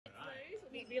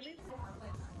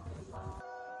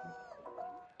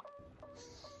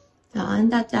早安，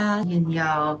大家！今天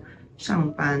要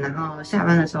上班，然后下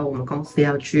班的时候，我们公司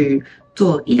要去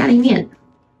做意大利面。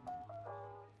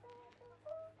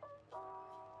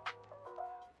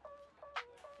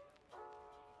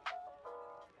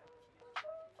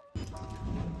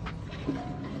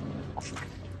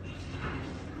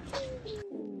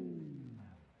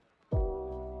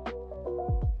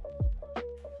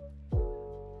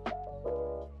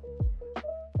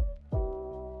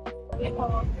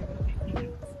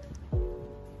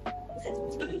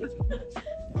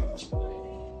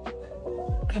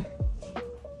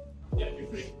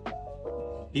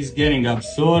It's getting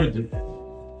absurd,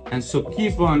 and so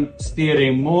keep on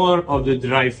stirring more of the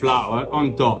dry flour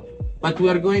on top. But we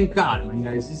are going calm,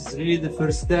 guys. This is really the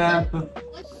first step.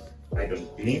 I don't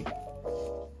think.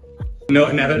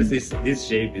 No, never this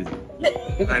shape is.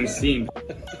 I'm seeing.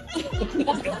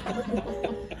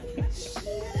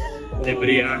 The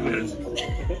Brianna.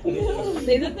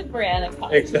 These are the Brianna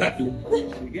cups. Exactly.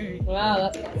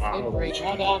 Wow, that's great.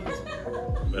 Well done.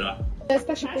 But,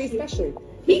 Special for you, special.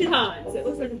 Pecans. It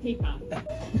looks like a pecan.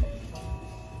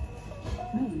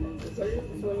 So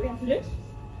what do we have to do?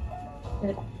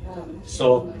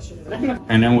 so,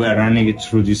 and then we are running it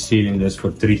through these cylinders for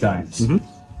 3 times. I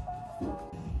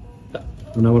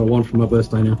know what I want for my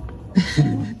birthday now.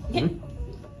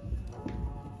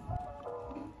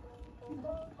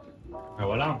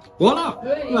 Voilà. Voila!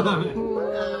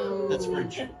 That's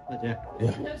French. Yeah.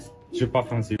 Je suis pas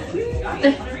français.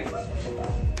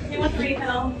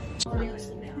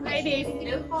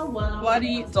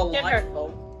 Bloody delightful.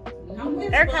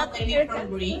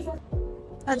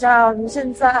 大家好，我们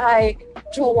现在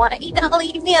煮完意大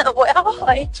利面，我要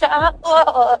回家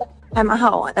了，还蛮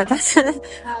好玩的。但是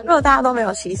如果大家都没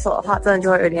有洗手的话，真的就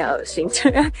会有点恶心，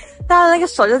大家那个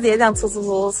手就直接这样搓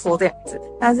这样子。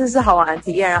但是是好玩的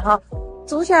体验，然后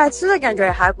煮起来吃的感觉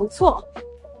也还不错，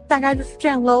大概就是这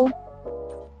样咯。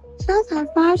现在才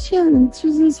发现，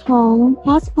就是从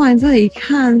Hotpoint 这里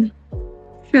看，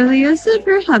雪梨市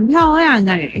区很漂亮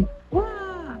欸。哇！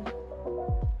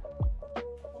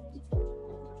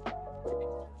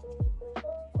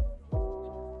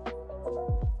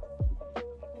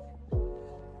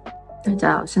大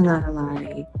家好，现在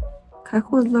来开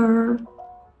会了。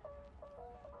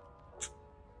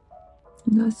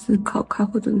现在思考开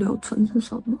会的流程是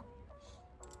什么？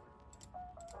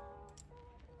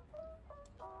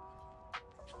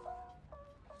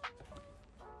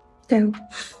对。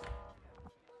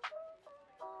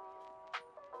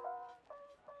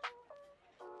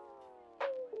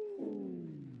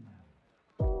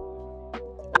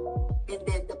And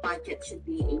then the budget should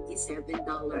be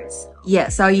 $87. Yeah,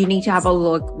 so you need to have a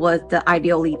look what the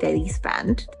ideally daily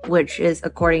spend, which is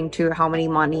according to how many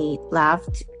money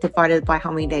left divided by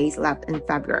how many days left in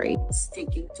February. It's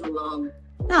taking too long.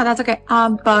 No, that's okay.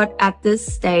 But at this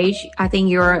stage, I think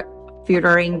you're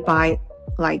filtering by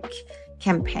like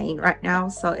campaign right now,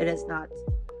 so it is not.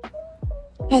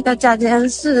 嘿，大家，今天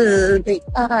是礼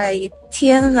拜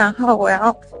天，然后我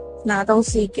要拿东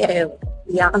西给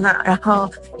李亚娜，然后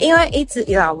因为一直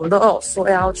以来我们都有说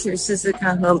要去试试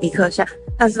看喝米克夏，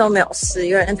但是都没有试，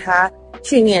因为他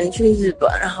去年去日本，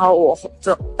然后我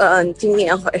今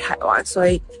年回台湾，所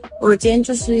以我们今天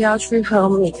就是要去喝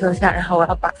米克夏，然后我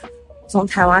要把从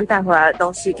台湾带回来的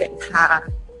东西给他，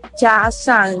加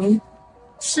上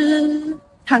吃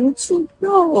糖醋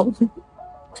肉。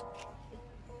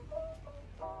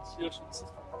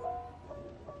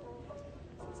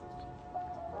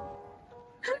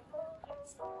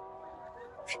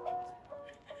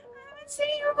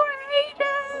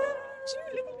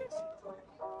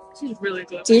She's really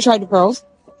good. Did you try the pearls?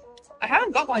 I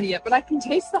haven't got one yet, but I can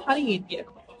taste the honey in here.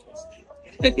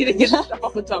 I need to get it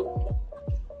off the top.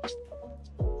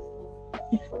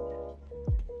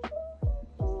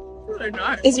 Really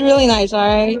nice. It's really nice,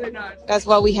 alright? Really nice. That's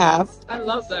what we have. I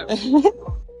love them.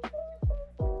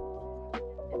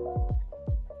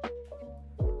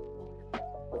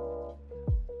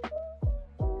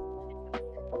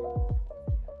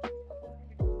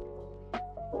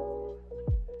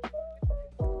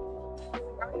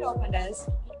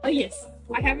 Oh yes,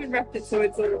 I haven't wrapped it, so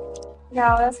it's sort of.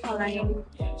 No, that's fine.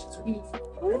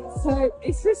 So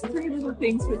it's just 3 little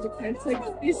things for Japan. It's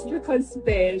like this because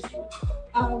bears.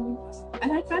 And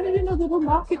I found it in a little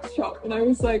market shop, and I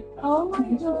was like, oh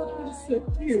my god, it's so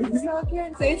cute. So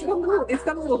cute. So it's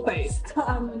got a little face.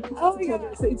 Oh my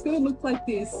god. So it's gonna look like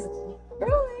this.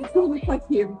 Really? It's gonna look like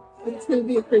him. It's going to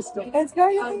be a crystal. It's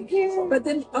going to be cute. But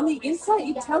then on the inside,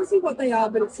 it tells you what they are,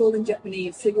 but it's all in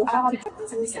Japanese. So you'll have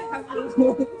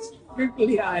to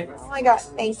googly eye. Oh my god,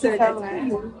 thank you so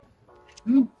much.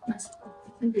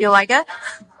 You like it?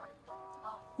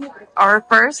 Our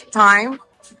first time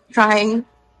trying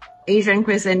Asian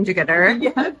cuisine together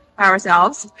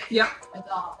ourselves. Yeah,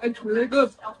 it's really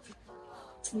good.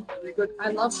 It's really good. I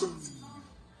love this.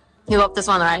 You love this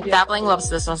one, right? Dabbling loves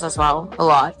this one as well a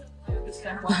lot.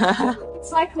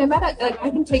 It's like no matter, like I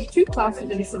can take 2 classes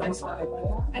in a semester,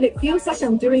 and it feels like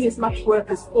I'm doing as much work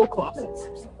as 4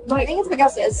 classes. I think it's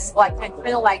because it's like kind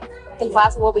of like the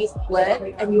class will be split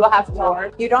and you will have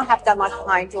more. You don't have that much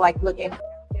time to like look in.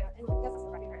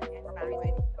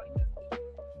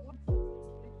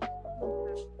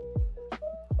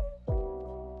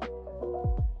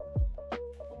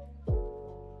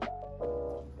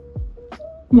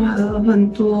买了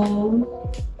很多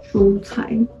蔬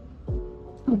菜，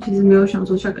我其实没有想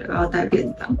说下个礼拜要带便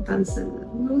当，但是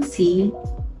we'll see。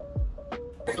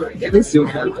 What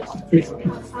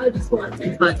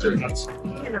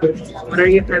are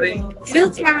you having?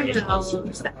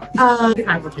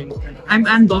 I'm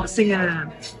unboxing a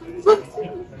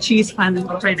cheese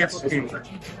pineapple cake.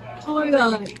 Oh my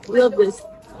god, love this.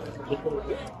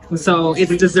 So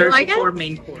it's dessert like it? or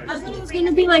main course. I thought it was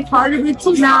gonna be like harder to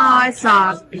teach. No, it's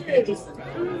not.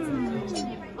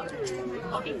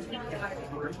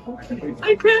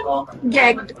 I can't.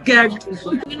 Gagged. Gagged.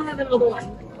 I'm gonna have another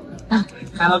one.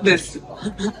 I love this.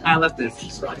 I love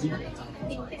this.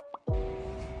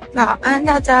 早安，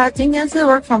大家！今天是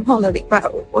work from home 的礼拜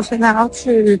五，我现在要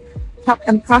去 Top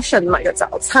Impression 买个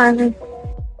早餐。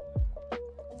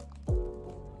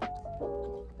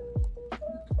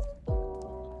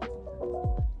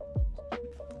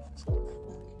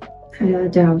嗨，大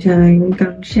家，我现在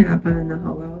刚下班，然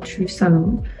后我要去上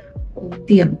5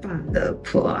点半的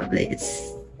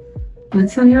Pilates。晚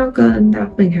上要跟大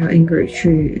飞还有 Ingrid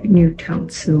去 Newtown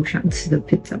吃我想吃的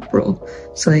Pizza Bro，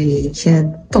 所以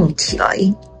先动起来。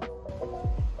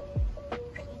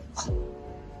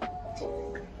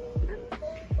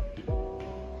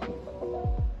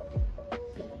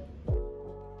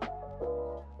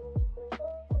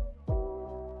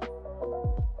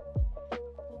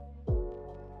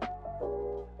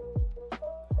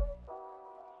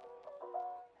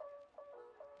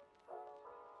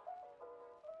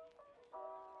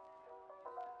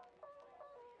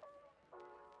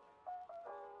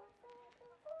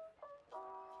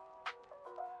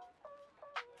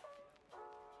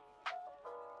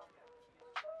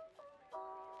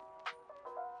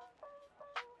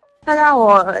大家，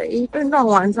我一运动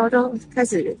完之后就开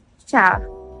始下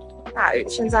大雨，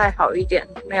现在好一点，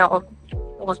没有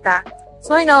那么大。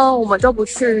所以呢，我们就不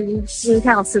去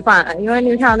Newtown吃饭了，因为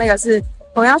Newtown那个是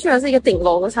我们要去的是一个顶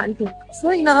楼的餐厅，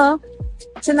所以呢，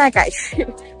现在改去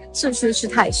市区吃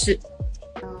泰式。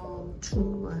要出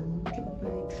门准备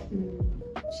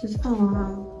去吃饭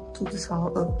啊，肚子超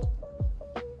饿。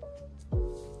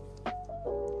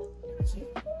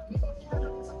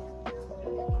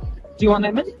Do you want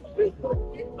lemon?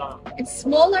 It's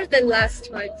smaller than last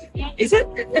time. Is it?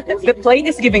 The plate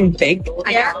is giving big.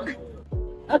 Yeah.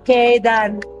 Okay,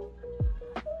 done.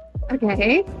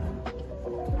 Okay.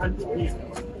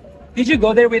 Did you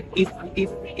go there with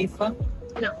Ifa?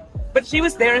 No. But she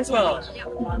was there as well.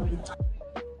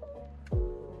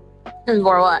 And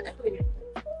for what?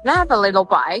 Can I have a little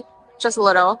bite? Just a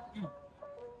little.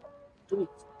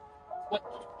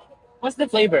 What's the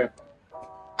flavor?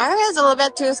 I think it's a little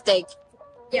bit too steak.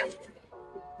 Yeah.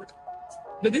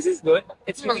 But this is good.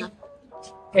 It's really... Mm.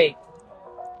 Hey.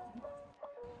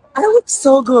 I look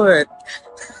so good.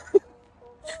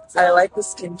 I like the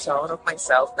skin tone of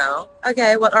myself now.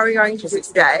 Okay, what are we going to do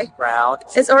today? Brown.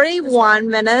 It's already 1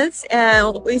 minute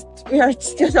and we are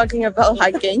still talking about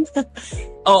hiking.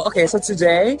 Oh, okay. So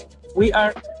today we're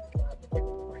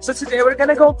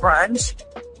gonna go brunch.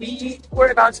 We were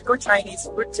about to go Chinese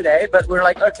food today, but we're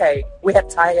like, okay, we had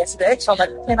Thai yesterday, so I'm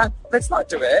like, okay, let's not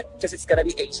do it because it's gonna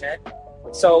be Asian.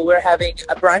 So we're having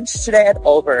a brunch today at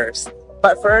Overs.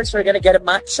 But first, we're gonna get a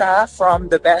matcha from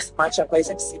the best matcha place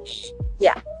in Sydney.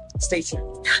 Yeah. Stay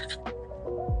tuned.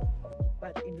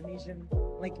 But Indonesian,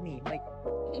 like me, like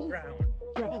brown,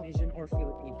 Indonesian or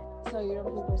Filipino. So you're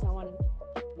looking for someone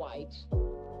white?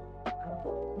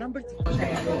 Number 3.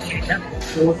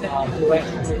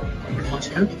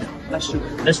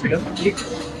 Let's go.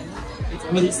 It's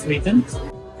already sweetened.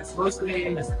 It's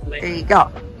mostly There you go.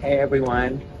 Hey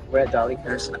everyone, we're at Darling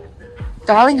Harbour.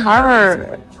 Darling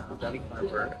Harbor. Darling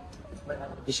Harbour.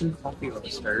 Asian coffee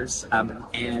roasters.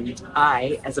 And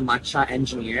I, as a matcha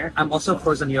engineer, I'm also a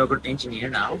frozen yogurt engineer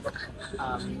now.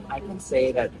 I can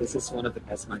say that this is one of the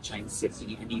best matcha in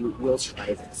Sydney, and you will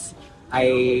try this.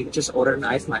 I just ordered an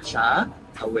iced matcha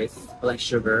with less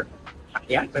sugar.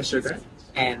 Yeah, less sugar.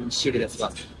 and shoot it as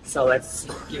well. So let's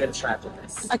give it a try for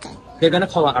this. Okay. They're gonna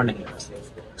call out our names.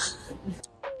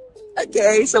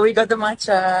 Okay, so we got the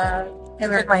matcha.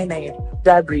 And look at my name,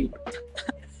 Dabri.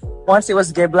 Once it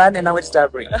was Geblan and now it's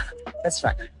Dabri. Let's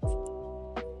try.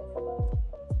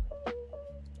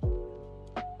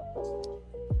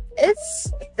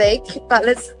 It's thick, but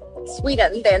it's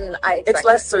sweetened than I expected. It's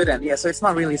less sweetened, yeah, so it's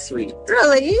not really sweet.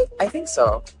 Really? I think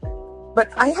so. But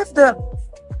I have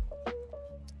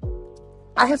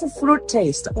a fruit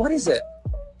taste. What is it?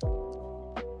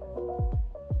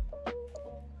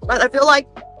 But I feel like...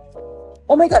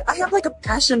 Oh my god, I have like a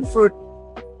passion fruit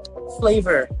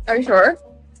flavor. Are you sure?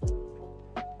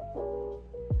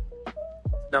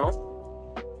 No?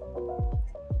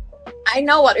 I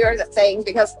know what you're saying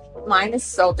because mine is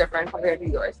so different compared to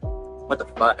yours. What the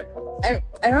fuck? I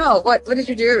don't know. What did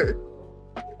you do?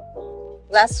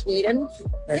 Less sweetened?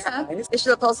 That's Yeah. nice. It's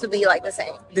supposed to be like the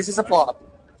same. This is a flop.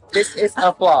 This is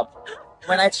a flop.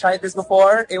 When I tried this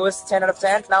before, it was 10 out of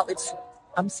 10. Now it's...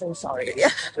 I'm so sorry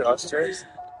to roasters,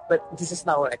 but this is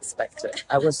not what I expected.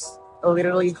 I was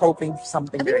literally hoping for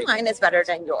something I very... think mine is better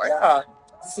than yours. Yeah,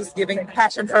 this is giving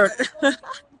passion fruit. No,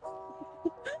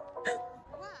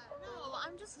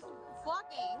 I'm just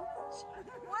vlogging.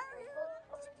 Why are you?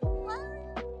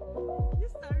 You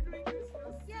started doing this?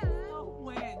 Yeah.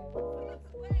 When?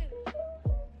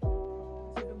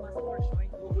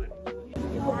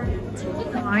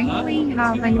 Finally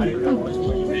having food.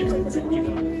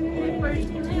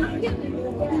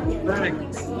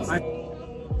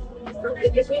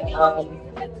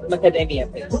 Macadamia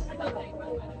paste.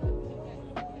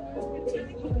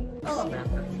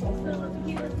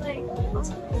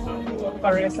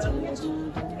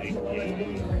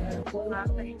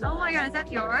 Oh my god, is that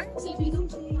yours?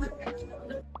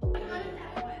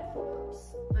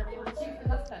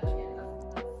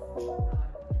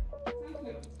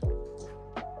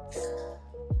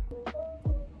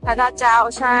嗨，大家，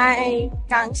我现在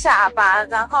刚下班，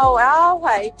然后我要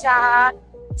回家，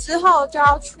之后就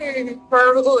要去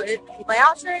Berwood， 我们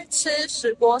要去吃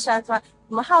石锅山川。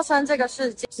我们号称这个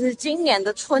是今年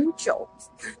的春酒，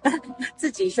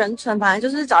自己宣称，反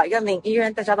正就是找一个名医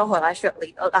院，大家都回来选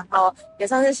礼了，然后也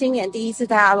算是新年第一次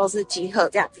大家都是集合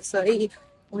这样子，所以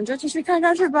我们就继续看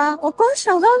下去吧。我光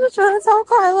想到就觉得超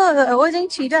快乐的，我已经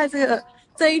期待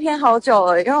这一天好久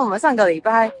了，因为我们上个礼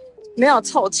拜没有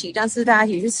凑齐，但是大家一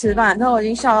起去吃饭，然后我已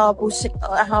经笑到不行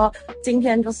了，然后今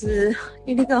天就是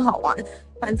一定更好玩。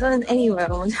反正 anyway，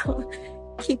 我们就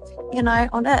keep an eye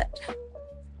on it。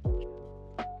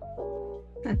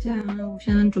大家，我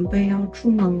现在准备要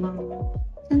出门了，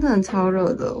真的很超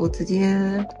热的，我直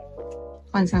接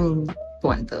换上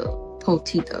短的透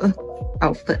气的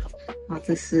outfit。然后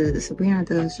这是 Sabrina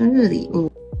的生日礼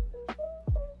物。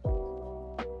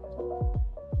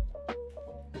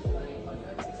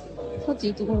超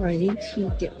级多人，已经7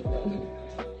点了。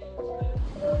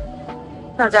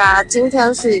大家，今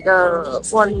天是一个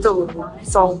温度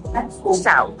中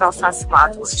下午到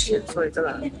38度的天，所以真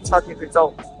的超级宇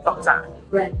宙爆炸。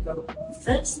绝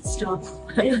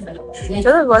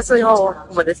对不会是因为我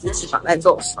们的机器绑在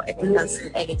做水，但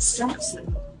是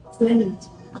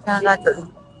我刚刚在等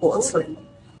火车。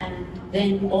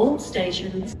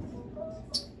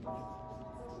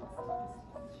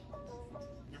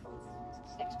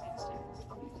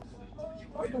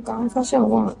我刚刚发现我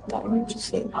忘了带，就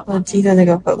是耳机的那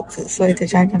个盒子，所以等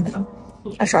下可能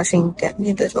要小心一点，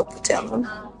免得就不见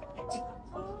了。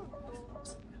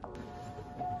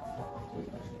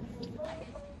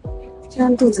现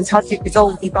在肚子超级宇宙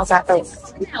无敌爆炸饿，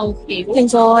听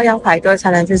说要排队才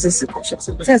能去吃石锅烧，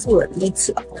这是我的第一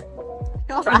次吧。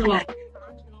我想看欸。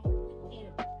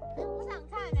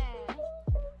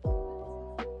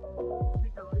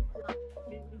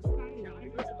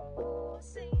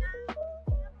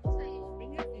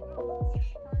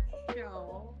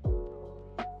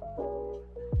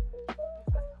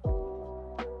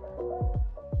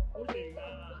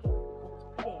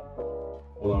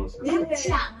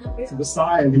什么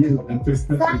沙眼梨？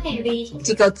沙眼梨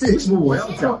几个字？是我要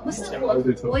讲，不是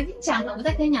我已经讲了，我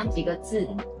再跟你讲几个字。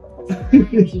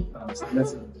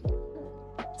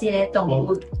接动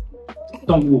物。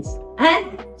动物。哎，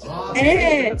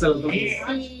这个东西。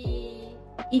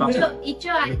一就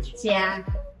要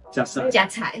加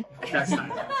菜。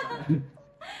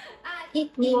啊，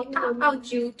澳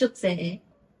洲就这。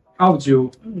澳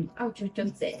洲。澳洲就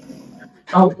这。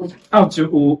澳洲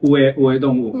有的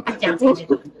动物。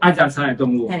爱加菜的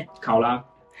动物。考拉。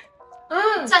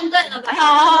站对了吧？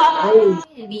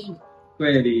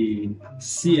对哩，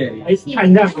蟹哩。看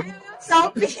一下。手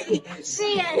笔蟹哩。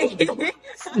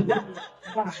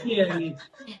蟹哩。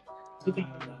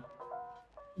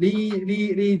你食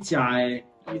的是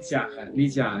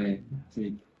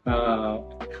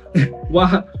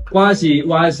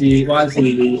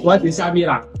我是虾米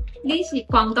人？你是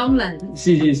广东人？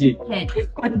是。嘿，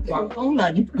广东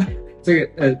人。这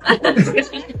个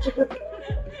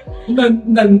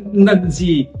嫩字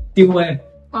丢的。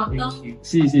广东。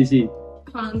是。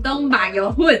广东麻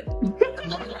油混。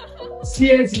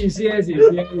谢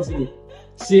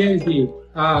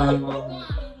啊。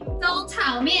中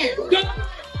炒面。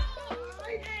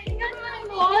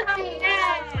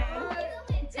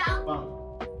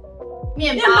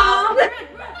面包。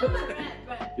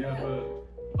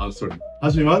sorry.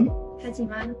 하지만.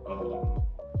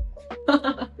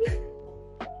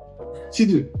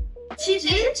 치즈. Cheese.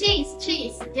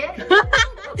 Yeah. I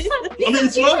mean,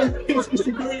 it's fine. It's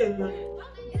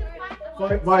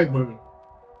Korean. Viber.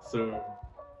 So.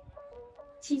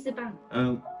 치즈 빵.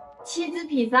 치즈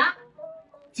피자.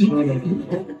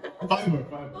 Viber.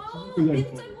 No.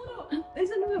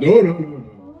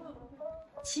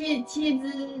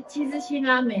 치즈辛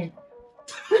拉面。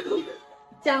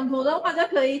讲普通话就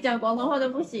可以，讲广东话就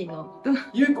不行哦。对，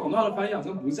因为广东话的翻译好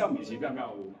像不是叫米奇妙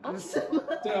妙屋。哦，是吗？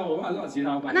对啊，我们好像有其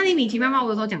他翻译。那你米奇妙妙屋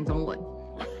的时候讲中文。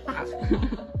大家好，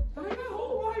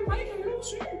我是麦凯路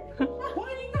区，欢迎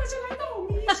大家来到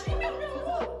米奇妙妙屋。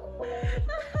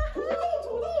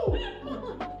土豆。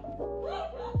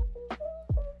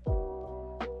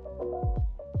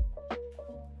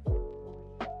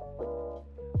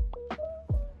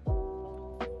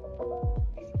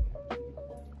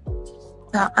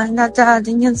早安，大家，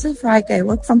今天是 Friday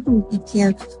work from home 一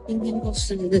天，今天就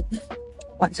是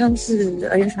晚上是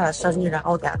2月3的生日，然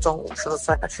后等下中午12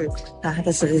岁要去拿他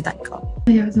的生日蛋糕。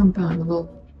在家上班，然后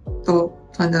都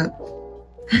穿得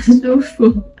很舒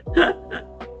服。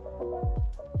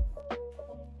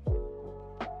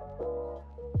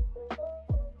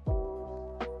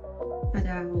大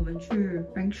家，我们去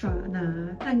Frank 拿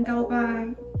蛋糕吧。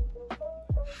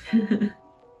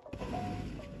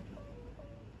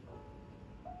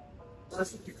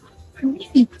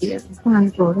饭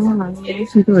昨天来的东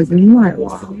西都已经卖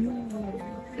完了，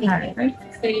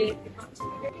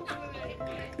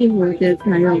一会儿接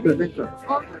菜要的那个，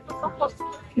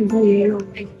现在也有，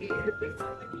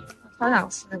超想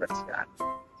吃那个起来，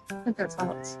那个超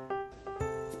好吃。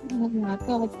我拿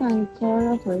到蛋糕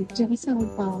要回家上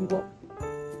班了。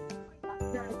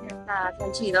那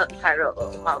天气都太热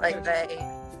了，买了一杯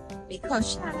米克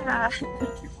夏，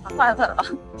好快乐哦。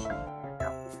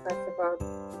That's about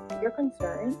your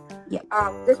concern. Yeah.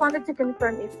 Just wanted to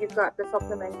confirm if you got the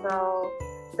supplemental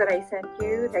that I sent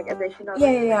you, like additional.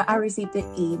 Yeah. I received the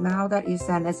email that you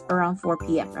sent. It's around 4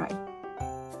 p.m. right?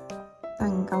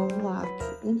 蛋糕、袜子，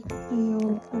还有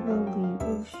他的礼物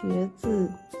鞋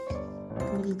子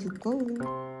 ，ready to go。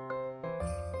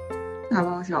大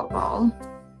包小包，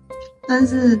但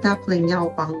是 Dublin 要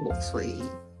帮我，所以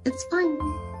it's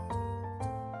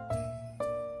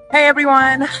fine。Hey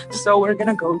everyone! So we're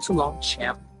gonna go to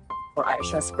Longchamp for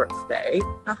Aisha's birthday.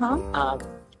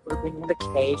 We're bringing the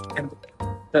cake and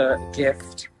the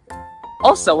gift.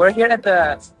 Also, we're here at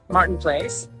the Martin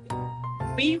Place.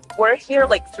 We were here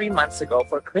like 3 months ago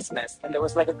for Christmas, and there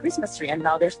was like a Christmas tree, and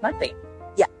now there's nothing.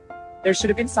 Yeah, there should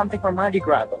have been something for Mardi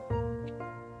Gras though.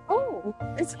 Oh,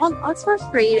 it's on Oxford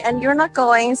Street, and you're not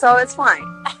going, so it's fine.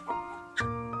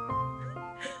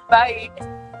 Bye.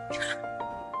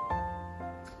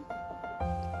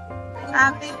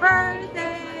 Happy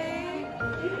birthday!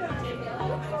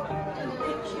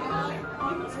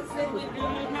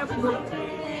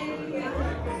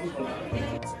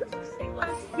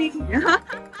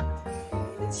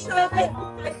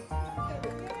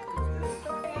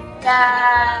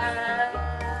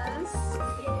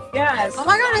 Yes. Oh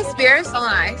my god, this beer is so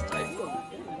nice.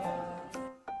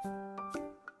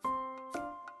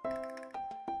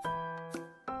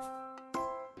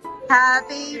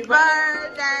 Happy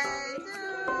birthday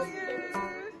to you.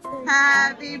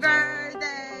 Happy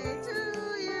birthday to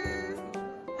you.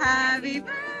 Happy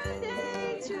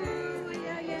birthday to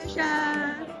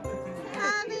Yasha.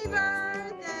 Happy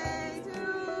birthday to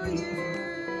you.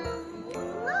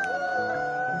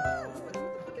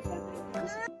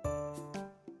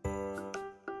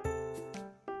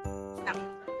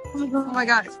 Oh my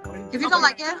god. If you don't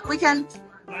like it, we can.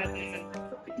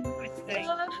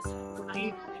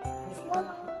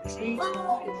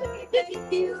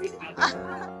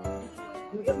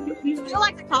 You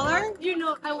like the color? You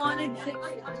know, I wanted to.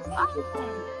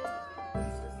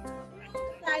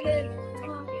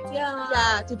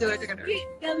 Yeah, to do it together.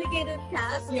 Delegated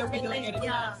task. Yeah, we delegated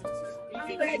task.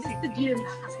 It's the gym.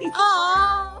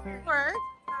 Oh, work.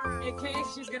 Okay,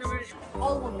 she's gonna wear it.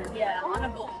 All of them. Yeah.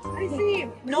 I see.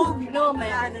 No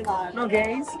man. No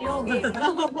gays? No gays.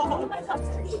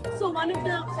 So one of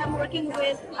them I'm working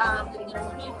with.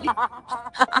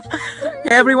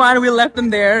 Hey everyone, we left them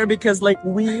there because like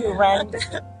we ran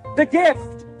the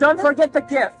gift. Don't forget the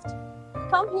gift.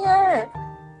 Come here.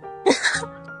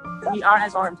 We are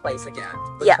at our place again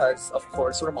because of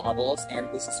course we're models and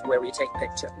this is where we take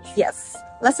pictures. Yes.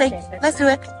 Let's do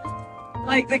it.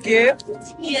 Like the gift?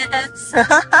 Yes.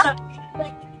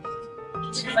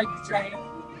 Like Jay.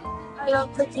 I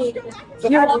love the gift.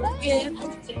 You I love the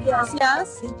gift.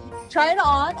 Yes. Try it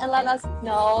on and let us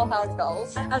know how it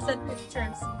goes. I'll send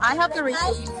pictures. I have the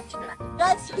receipt.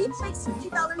 That's $60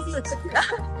 each.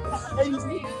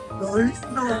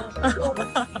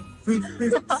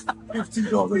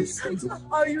 $50.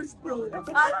 Are you screwed?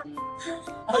 $100.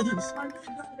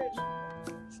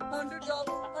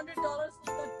 $100.